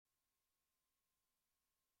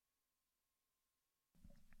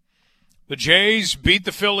The Jays beat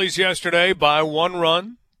the Phillies yesterday by 1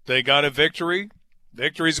 run. They got a victory.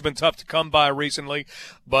 Victories have been tough to come by recently,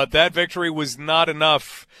 but that victory was not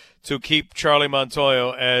enough to keep Charlie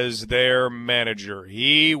Montoyo as their manager.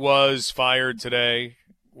 He was fired today.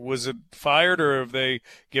 Was it fired, or have they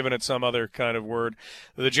given it some other kind of word?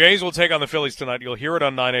 The Jays will take on the Phillies tonight. You'll hear it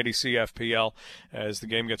on 980 CFPL as the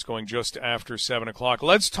game gets going just after 7 o'clock.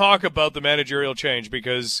 Let's talk about the managerial change,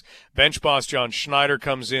 because bench boss John Schneider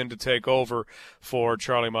comes in to take over for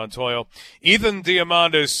Charlie Montoyo. Ethan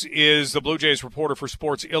Diamandis is the Blue Jays reporter for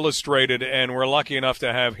Sports Illustrated, and we're lucky enough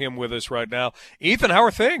to have him with us right now. Ethan, how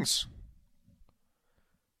are things?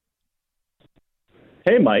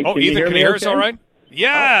 Hey, Mike. Oh, Ethan, can you hear us all right?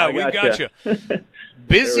 Yeah, we got you.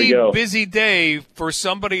 Busy day for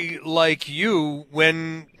somebody like you.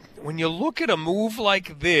 When you look at a move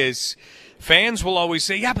like this, fans will always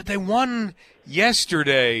say, yeah, but they won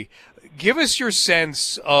yesterday. Give us your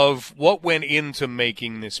sense of what went into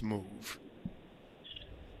making this move.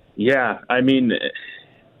 Yeah, I mean,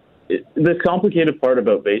 the complicated part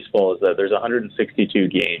about baseball is that there's 162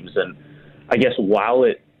 games, and I guess while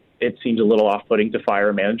it seems a little off-putting to fire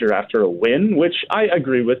a manager after a win, which I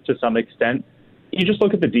agree with to some extent. You just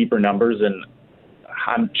look at the deeper numbers, and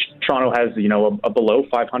Toronto has, a below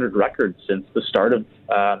 500 record since the start of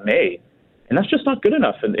May, and that's just not good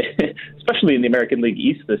enough, especially in the American League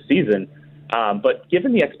East this season. But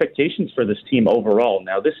given the expectations for this team overall,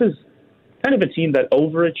 now this is kind of a team that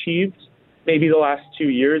overachieved maybe the last 2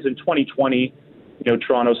 years. In 2020,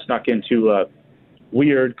 Toronto snuck into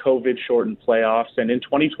weird COVID-shortened playoffs. And in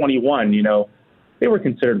 2021, they were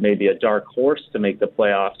considered maybe a dark horse to make the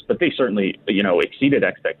playoffs, but they certainly, exceeded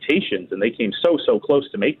expectations, and they came so close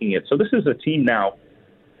to making it. So this is a team now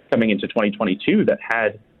coming into 2022 that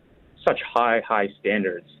had such high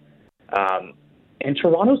standards. And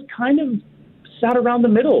Toronto's kind of sat around the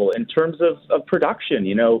middle in terms of production,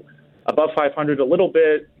 above 500 a little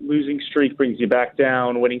bit, losing streak brings you back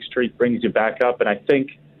down, winning streak brings you back up. And I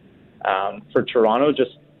think for Toronto,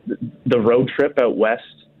 just the road trip out west,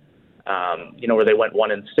 where they went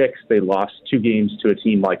 1-6, they lost 2 games to a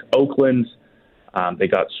team like Oakland. They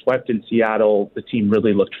got swept in Seattle. The team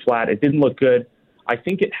really looked flat. It didn't look good. I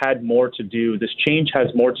think it had more to do, this change has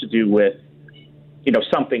more to do with,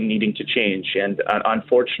 something needing to change. And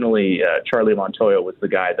unfortunately, Charlie Montoyo was the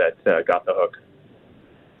guy that got the hook.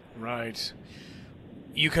 Right.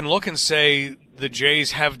 You can look and say the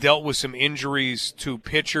Jays have dealt with some injuries to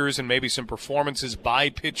pitchers and maybe some performances by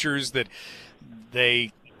pitchers that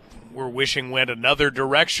they were wishing went another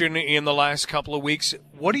direction in the last couple of weeks.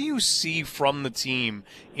 What do you see from the team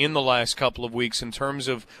in the last couple of weeks in terms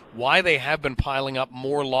of why they have been piling up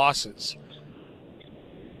more losses?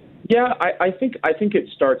 Yeah, I think it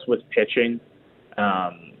starts with pitching.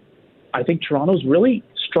 I think Toronto's really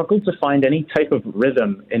struggled to find any type of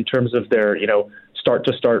rhythm in terms of their,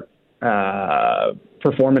 start-to-start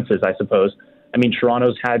performances, I suppose. I mean,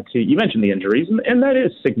 Toronto's had to, you mentioned the injuries, and that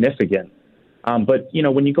is significant. But,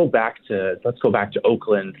 when you let's go back to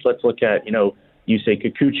Oakland, let's look at, Yusei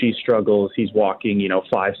Kikuchi struggles. He's walking,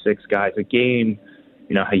 5-6 guys a game.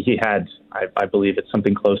 He had, I believe it's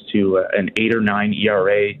something close to an 8 or 9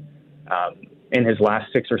 ERA in his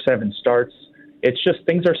last 6 or 7 starts. It's just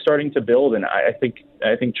things are starting to build, and I think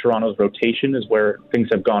Toronto's rotation is where things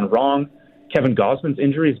have gone wrong. Kevin Gausman's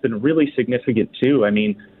injury has been really significant too. I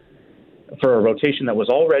mean, for a rotation that was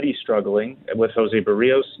already struggling with Jose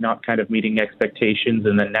Barrios not kind of meeting expectations,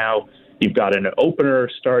 and then now you've got an opener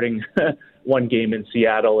starting one game in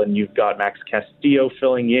Seattle, and you've got Max Castillo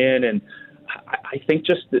filling in, and I think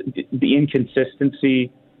just the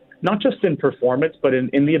inconsistency, not just in performance, but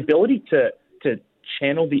in the ability to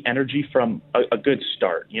channel the energy from a good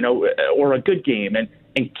start, or a good game,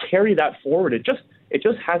 and carry that forward. It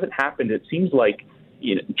just hasn't happened. It seems like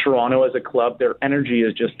Toronto as a club, their energy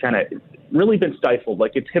has just kind of really been stifled.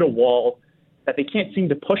 Like it's hit a wall that they can't seem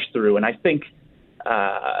to push through. And I think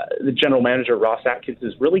the general manager, Ross Atkins,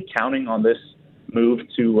 is really counting on this move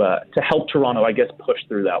to help Toronto, I guess, push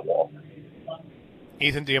through that wall.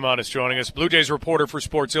 Ethan Diamandis joining us, Blue Jays reporter for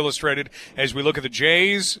Sports Illustrated, as we look at the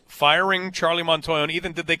Jays firing Charlie Montoyo. And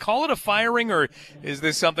Ethan, did they call it a firing, or is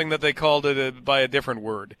this something that they called it by a different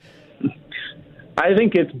word? I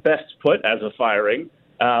think it's best put as a firing.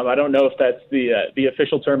 I don't know if that's the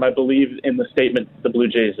official term. I believe in the statement the Blue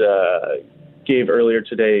Jays gave earlier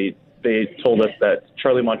today, they told us that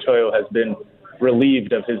Charlie Montoyo has been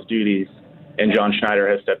relieved of his duties, and John Schneider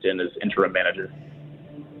has stepped in as interim manager.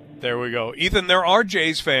 There we go. Ethan, there are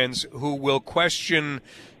Jays fans who will question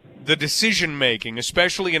the decision-making,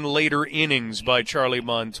 especially in later innings by Charlie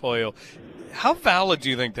Montoyo. How valid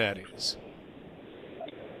do you think that is?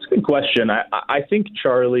 Good question. I think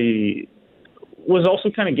Charlie was also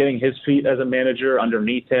kind of getting his feet as a manager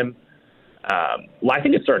underneath him. Well, I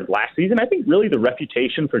think it started last season. I think really the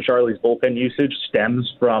reputation for Charlie's bullpen usage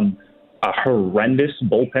stems from a horrendous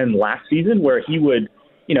bullpen last season where he would,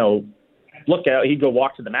 look out, he'd go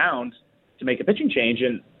walk to the mound to make a pitching change,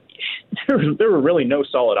 and there were really no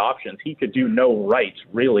solid options. He could do no right,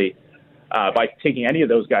 really, by taking any of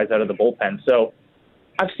those guys out of the bullpen. So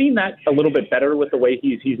I've seen that a little bit better with the way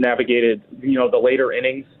he's navigated, the later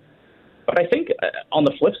innings. But I think on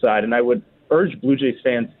the flip side, and I would urge Blue Jays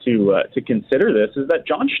fans to consider this, is that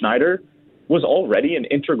John Schneider was already an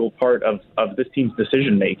integral part of this team's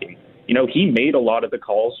decision making. He made a lot of the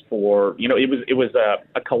calls for, it was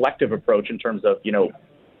a collective approach in terms of,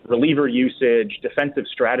 reliever usage, defensive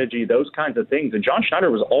strategy, those kinds of things. And John Schneider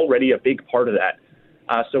was already a big part of that.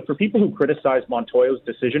 So for people who criticize Montoyo's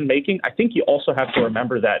decision making, I think you also have to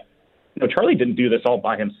remember that, Charlie didn't do this all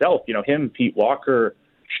by himself. Him, Pete Walker,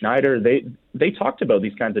 Schneider, they talked about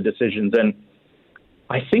these kinds of decisions. And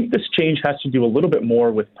I think this change has to do a little bit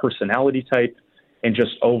more with personality type and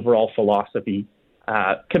just overall philosophy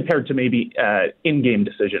compared to maybe in-game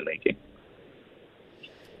decision-making.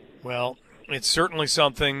 Well, it's certainly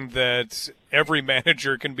something that every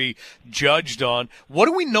manager can be judged on. What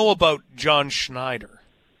do we know about John Schneider?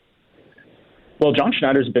 Well, John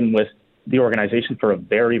Schneider's been with the organization for a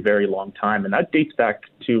very, very long time, and that dates back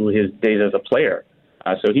to his days as a player.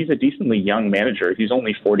 So he's a decently young manager. He's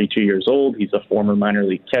only 42 years old. He's a former minor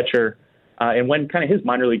league catcher. And when kind of his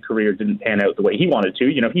minor league career didn't pan out the way he wanted to,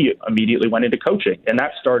 he immediately went into coaching. And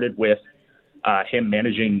that started with him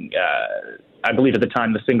managing, I believe at the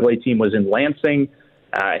time the single A team was in Lansing.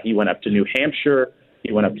 He went up to New Hampshire.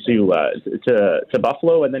 He went up to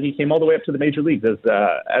Buffalo, and then he came all the way up to the major leagues as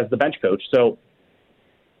the bench coach. So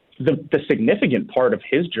the significant part of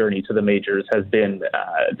his journey to the majors has been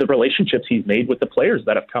the relationships he's made with the players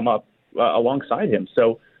that have come up alongside him.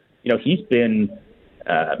 So, he's been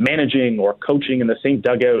managing or coaching in the same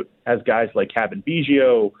dugout as guys like Cavan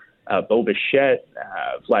Biggio, Bo Bichette,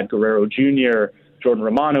 Vlad Guerrero Jr., Jordan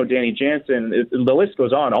Romano, Danny Jansen. The list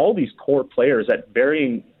goes on. All these core players at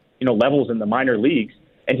varying levels in the minor leagues,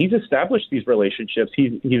 and he's established these relationships.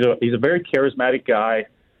 He's a very charismatic guy.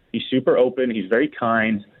 He's super open. He's very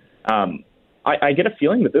kind. I get a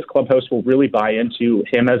feeling that this clubhouse will really buy into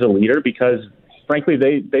him as a leader because, frankly,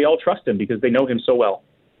 they all trust him because they know him so well.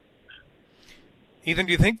 Ethan,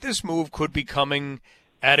 do you think this move could be coming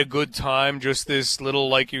at a good time? Just this little,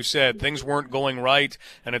 like you said, things weren't going right,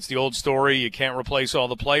 and it's the old story. You can't replace all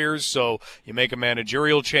the players, so you make a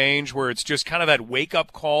managerial change where it's just kind of that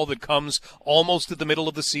wake-up call that comes almost at the middle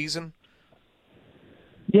of the season?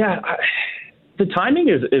 Yeah, the timing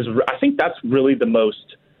is I think that's really the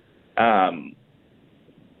most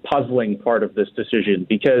puzzling part of this decision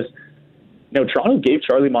because Toronto gave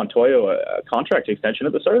Charlie Montoyo a contract extension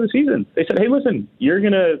at the start of the season. They said, hey, listen, you're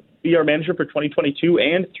going to be our manager for 2022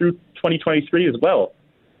 and through 2023 as well.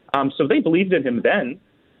 So they believed in him then,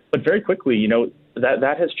 but very quickly,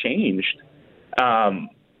 that has changed.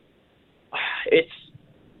 It's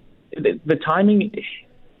the timing.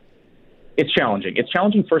 It's challenging. It's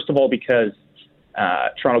challenging, first of all, because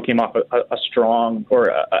Toronto came off a strong or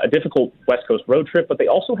a difficult West Coast road trip, but they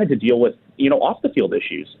also had to deal with, off the field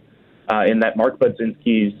issues. In that Mark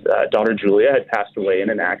Budzinski's daughter Julia had passed away in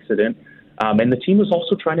an accident, and the team was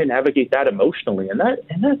also trying to navigate that emotionally, and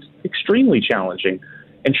that's extremely challenging.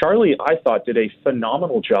 And Charlie, I thought, did a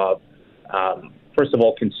phenomenal job. First of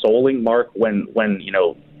all, consoling Mark when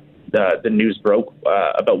the news broke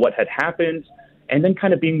about what had happened, and then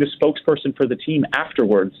kind of being the spokesperson for the team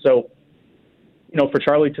afterwards. So, for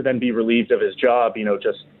Charlie to then be relieved of his job,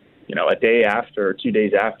 just a day after, 2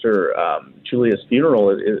 days after Julia's funeral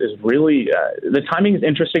is really the timing is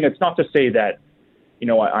interesting. It's not to say that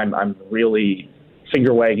I'm really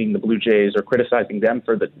finger wagging the Blue Jays or criticizing them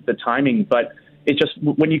for the timing, but it just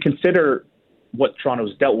when you consider what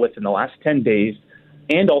Toronto's dealt with in the last 10 days,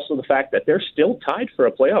 and also the fact that they're still tied for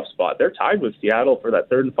a playoff spot. They're tied with Seattle for that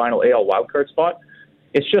third and final AL wildcard spot.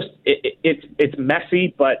 It's just it's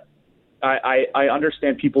messy, but I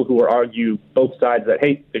understand people who argue both sides that,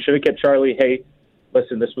 hey, they should have kept Charlie. Hey,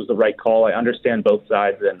 listen, this was the right call. I understand both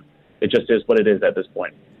sides, and it just is what it is at this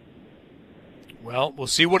point. Well, we'll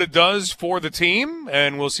see what it does for the team,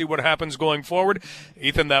 and we'll see what happens going forward.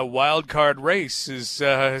 Ethan, that wild card race is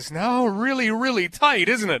now really, really tight,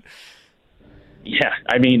 isn't it? Yeah,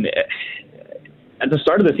 I mean, at the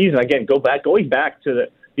start of the season, again, going back to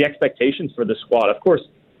the expectations for the squad. Of course,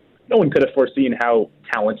 no one could have foreseen how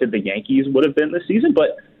talented the Yankees would have been this season,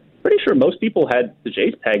 but pretty sure most people had the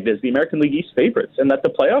Jays pegged as the American League East favorites, and that the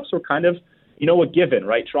playoffs were kind of, a given,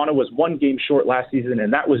 right? Toronto was 1 game short last season,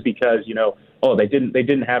 and that was because, they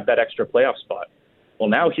didn't have that extra playoff spot. Well,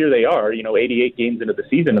 now here they are, 88 games into the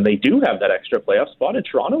season, and they do have that extra playoff spot, and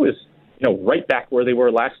Toronto is, right back where they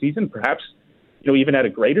were last season, perhaps, even at a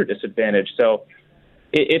greater disadvantage. So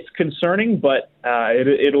it's concerning, but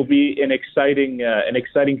it'll be an exciting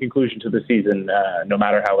conclusion to the season, no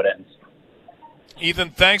matter how it ends.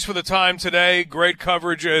 Ethan, thanks for the time today. Great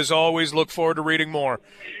coverage as always. Look forward to reading more.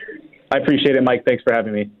 I appreciate it, Mike. Thanks for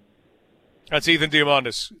having me. That's Ethan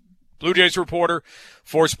Diamandis, Blue Jays reporter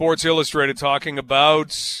for Sports Illustrated, talking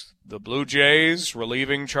about the Blue Jays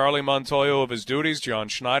relieving Charlie Montoyo of his duties. John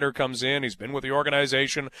Schneider comes in. He's been with the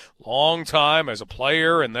organization a long time as a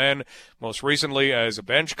player and then most recently as a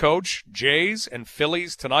bench coach. Jays and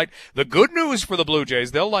Phillies tonight. The good news for the Blue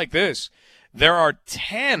Jays, they'll like this. There are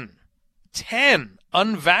 10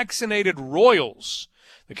 unvaccinated Royals.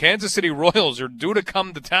 The Kansas City Royals are due to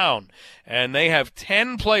come to town, and they have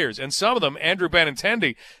 10 players, and some of them, Andrew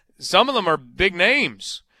Benintendi, some of them are big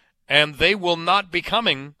names, and they will not be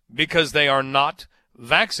coming because they are not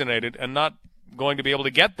vaccinated and not going to be able to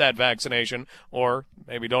get that vaccination, or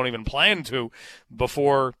maybe don't even plan to,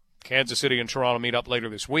 before Kansas City and Toronto meet up later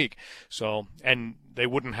this week. So, and they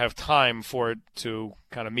wouldn't have time for it to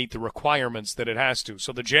kind of meet the requirements that it has to.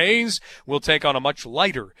 So the Jays will take on a much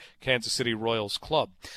lighter Kansas City Royals club.